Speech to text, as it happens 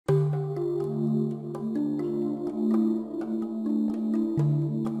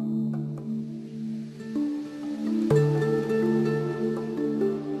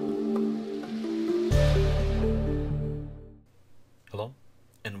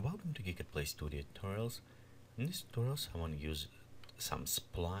and welcome to Geekatplay Studio Tutorials. In this tutorials I want to use some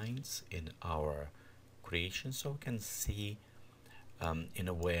splines in our creation so we can see in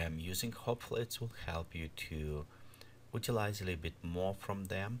a way I'm using. Hopefully it will help you to utilize a little bit more from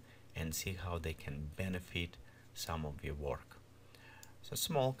them and see how they can benefit some of your work. So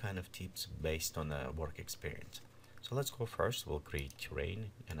small kind of tips based on a work experience. So let's go first. We'll create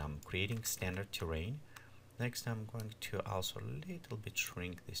terrain, and I'm creating standard terrain. Next, I'm going to also a little bit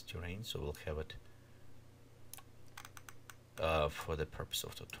shrink this terrain, so we'll have it for the purpose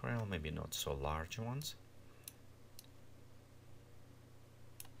of tutorial, maybe not so large ones.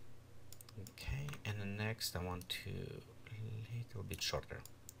 Okay, and then next I want to a little bit shorter.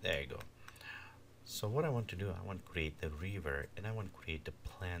 There you go. So what I want to do, I want to create the river, and I want to create the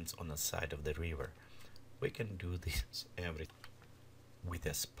plants on the side of the river. We can do this with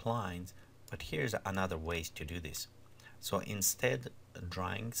the splines. But here's another ways to do this. So instead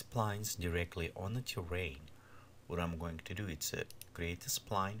drawing splines directly on the terrain, what I'm going to do is create a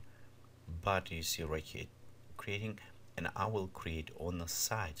spline, but you see right here creating, and I will create on the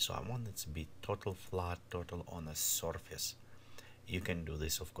side. So I want it to be total flat, total on the surface. You can do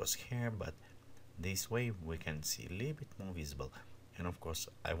this of course here, but this way we can see a little bit more visible. And of course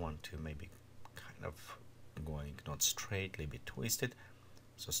I want to maybe kind of going not straight, a little bit twisted.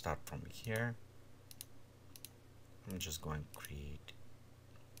 So start from here. I'm just going to create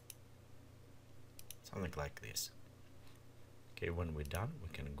something like this. Okay, when we're done, we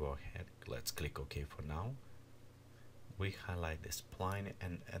can go ahead. Let's click OK for now. We highlight the spline,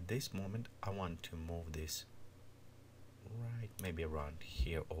 and at this moment, I want to move this right, maybe around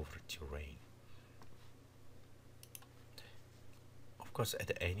here over terrain. Of course,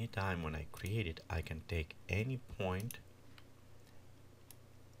 at any time when I create it, I can take any point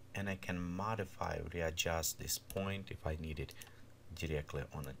and I can modify, readjust this point if I need it directly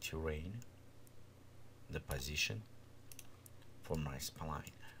on a terrain, the position for my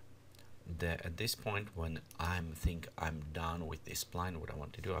spline. At this point, when I'm done with this spline, what I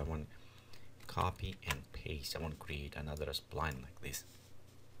want to do, I want to copy and paste. I want to create another spline like this.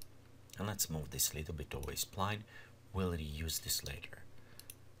 And let's move this a little bit over spline. We'll reuse this later.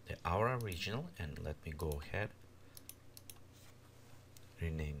 Our original, and let me go ahead.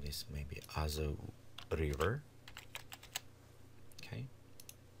 Rename this maybe as a river. Okay,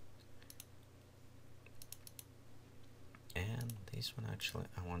 and this one actually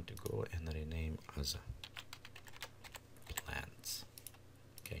I want to go and rename as a plants.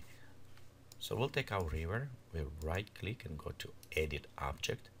 Okay, so we'll take our river, we'll right click and go to edit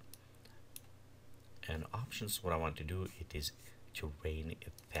object, and options. What I want to do, it is terrain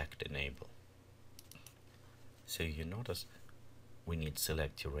effect enable. So you notice we need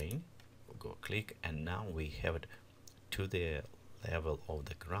select terrain, we'll go click, and now we have it to the level of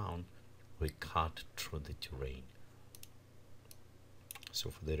the ground. We cut through the terrain.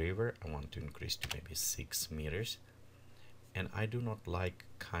 So for the river I want to increase to maybe 6 meters, and I do not like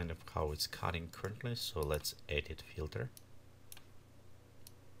kind of how it's cutting currently, so let's edit filter.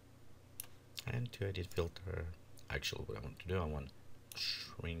 And to edit filter, actually what I want to do, I want to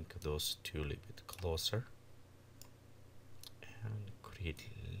shrink those two a little bit closer and create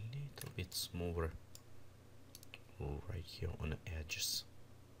a little bit smoother right here on the edges.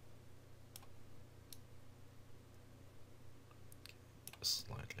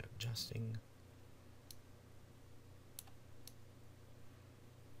 Slightly adjusting.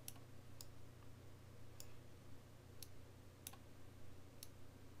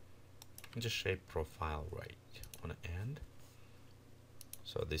 Just shape profile right on the end.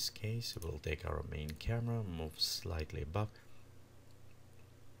 So in this case we'll take our main camera, move slightly above.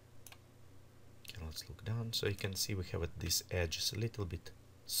 Let's look down, so you can see we have this edge is a little bit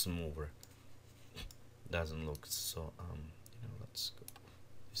smoother. Doesn't look so let's go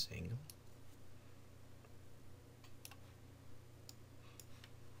this angle.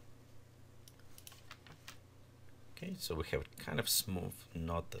 Okay, so we have it kind of smooth,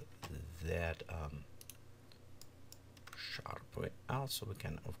 not that sharp way. Also we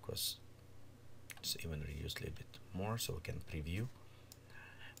can of course just even reduce a little bit more so we can preview.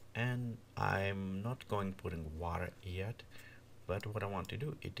 And I'm not going putting water yet, but what I want to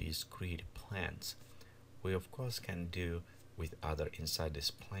do, it is create plants. We of course can do with other inside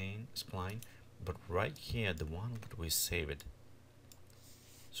this spline, but right here the one that we save it.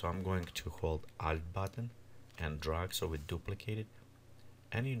 So I'm going to hold Alt button and drag so we duplicate it,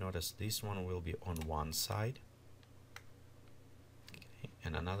 and you notice this one will be on one side, okay,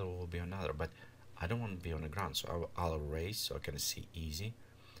 and another will be another, but I don't want to be on the ground, so I'll erase so I can see easy.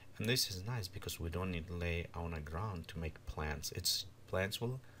 And this is nice because we don't need to lay on the ground to make plants. Plants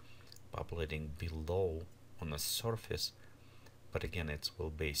will populating below on the surface, but again it's well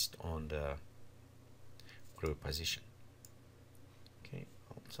based on the groove position. Okay,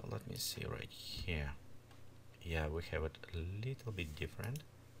 also let me see right here. Yeah, we have it a little bit different.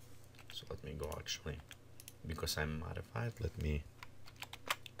 So let me go actually, because I'm modified, let me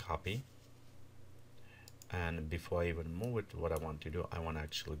copy. And before I even move it, what I want to do, I want to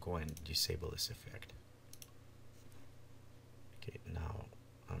actually go and disable this effect. Okay, now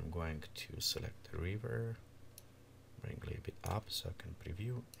I'm going to select the river, bring a little bit up so I can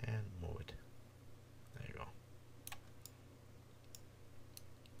preview and move it. There you go.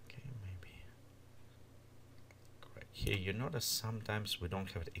 Okay, maybe right here. You notice sometimes we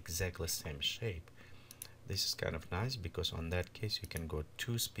don't have exactly the same shape. This is kind of nice because on that case you can go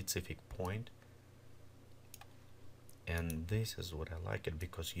to specific point. And this is what I like it,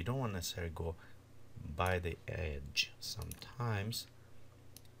 because you don't want to necessarily go by the edge. Sometimes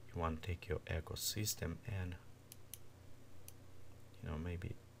you want to take your ecosystem and, you know,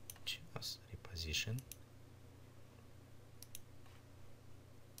 maybe just reposition.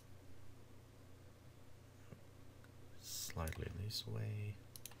 Slightly this way.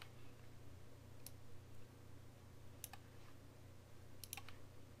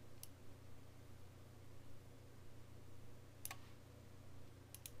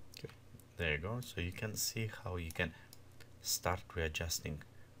 There you go. So you can see how you can start readjusting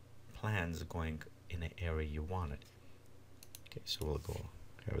plans going in an area you want it. Okay, so we'll go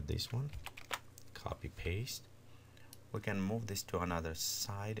have this one, copy paste. We can move this to another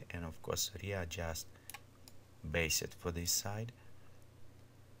side and of course readjust, base it for this side.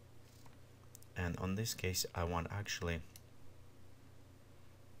 And on this case I want actually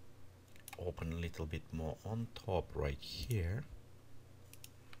open a little bit more on top right here.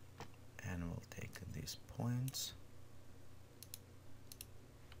 And we'll take these points.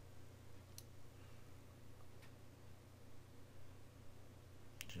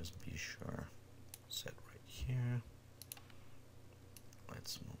 Just be sure, set right here.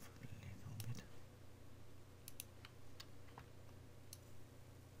 Let's move a little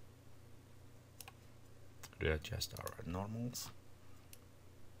bit. Readjust our normals.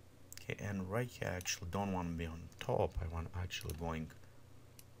 Okay, and right here I actually don't want to be on top. I want actually going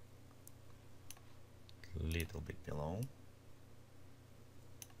little bit below,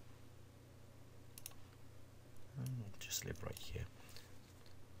 and we'll just leave right here.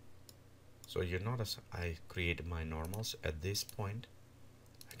 So you notice I created my normals. At this point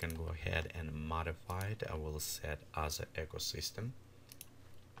I can go ahead and modify it. I will set as an ecosystem.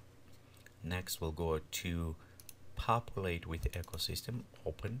 Next we'll go to populate with ecosystem,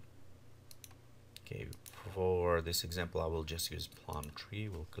 open. Okay, for this example I will just use plum tree.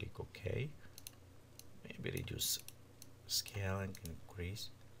 We'll click OK. Maybe reduce scale and increase,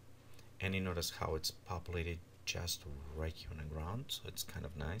 and you notice how it's populated just right here on the ground, so it's kind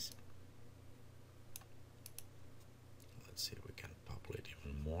of nice. Let's see if we can populate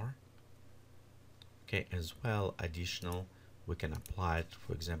even more. Okay, as well, additional, we can apply it,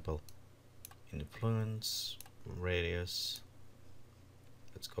 for example, influence, radius.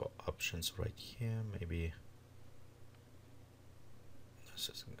 Let's go options right here, maybe this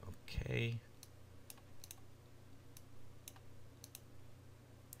is okay.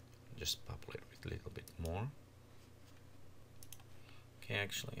 Just populate with a little bit more. Okay,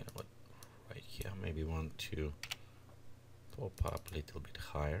 actually, you know what, right here maybe want to pop up a little bit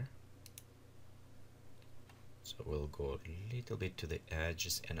higher. So we'll go a little bit to the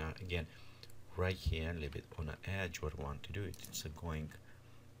edges, and again right here a little bit on the edge. What I want to do, it's going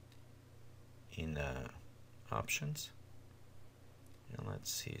in options, and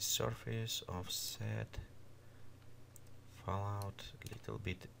let's see, surface, offset, fallout a little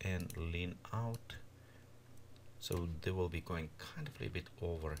bit, and lean out. So they will be going kind of a little bit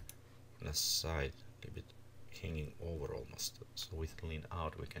over on the side, a little bit hanging over almost. So with lean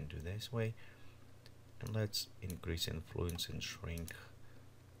out we can do this way, and let's increase influence and shrink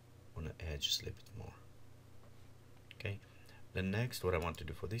on the edges a little bit more. Okay, the next what I want to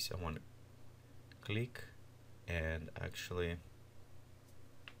do for this, I want to click and actually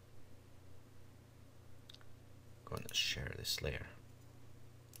going to share this layer.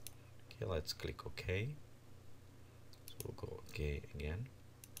 Okay, let's click OK. So we'll go OK again.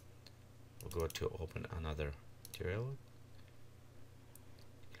 We'll go to open another material.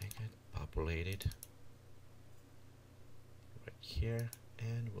 Click it, populate it right here,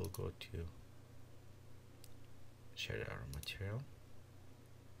 and we'll go to share our material.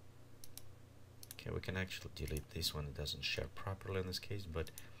 Okay, we can actually delete this one. It doesn't share properly in this case, but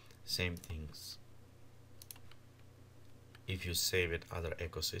same things. If you save it other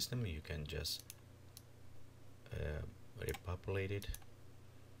ecosystem, you can just repopulate it.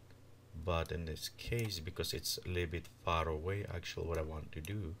 But in this case, because it's a little bit far away, actually what I want to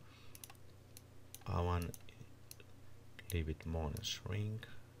do, I want a little bit more on a shrink,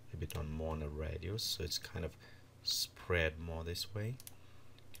 a bit on more on a radius, so it's kind of spread more this way.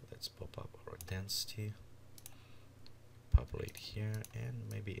 Let's pop up our density, populate here, and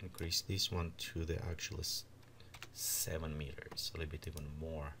maybe increase this one to the actual 7 meters, a little bit even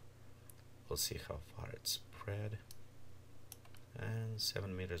more. We'll see how far it's spread. And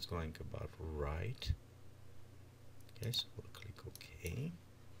 7 meters going about right. Okay, so we'll click OK.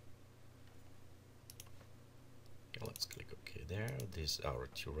 Okay, let's click OK there. This is our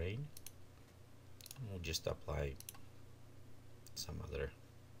terrain. We'll just apply some other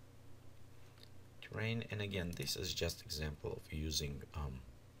terrain. And again, this is just example of using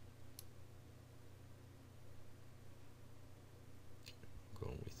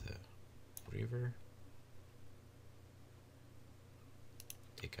go with a river.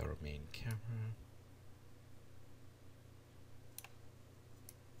 Take our main camera.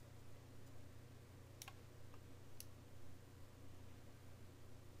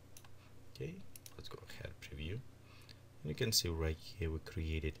 Okay, let's go ahead preview. And you can see right here we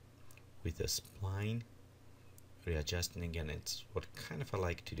created with a spline. Readjusting again, it's what kind of I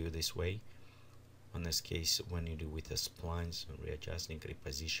like to do this way. In this case, when you do with the splines, readjusting,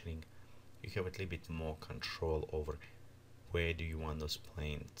 repositioning, you have a little bit more control over where do you want those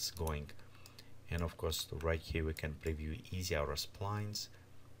planes going. And of course, right here we can preview easy our splines.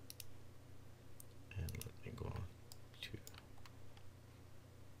 And let me go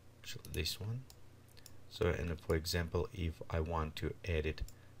to this one. So, and for example, if I want to edit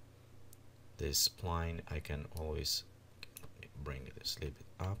this spline, I can always bring this a little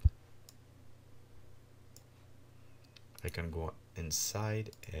bit up. I can go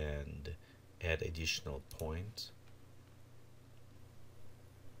inside and add additional points.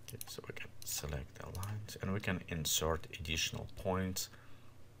 Okay, so we can select the lines and we can insert additional points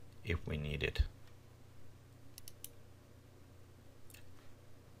if we need it.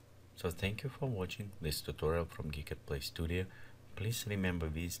 So thank you for watching this tutorial from Geekatplay Studio. Please remember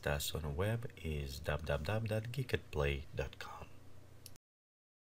visit us on the web is www.geekatplay.com.